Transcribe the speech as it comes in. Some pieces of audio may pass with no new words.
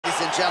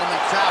and gentlemen.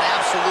 Crowd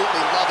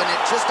absolutely loving it.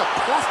 Just a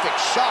perfect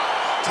shot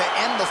to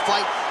end the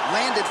fight.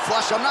 Landed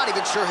flush. I'm not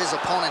even sure his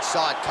opponent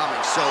saw it coming.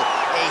 So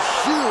a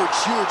huge,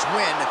 huge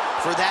win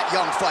for that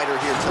young fighter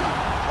here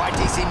tonight. All right,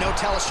 DC, no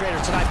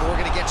telestrator tonight, but we're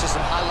going to get you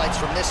some highlights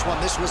from this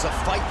one. This was a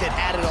fight that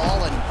had it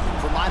all, and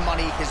for my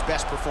money, his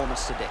best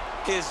performance to date.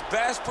 His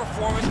best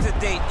performance to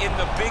date in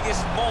the biggest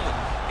moment.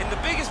 In the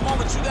biggest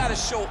moments, you got to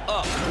show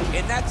up,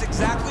 and that's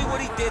exactly what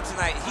he did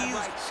tonight. He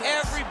used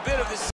every bit of his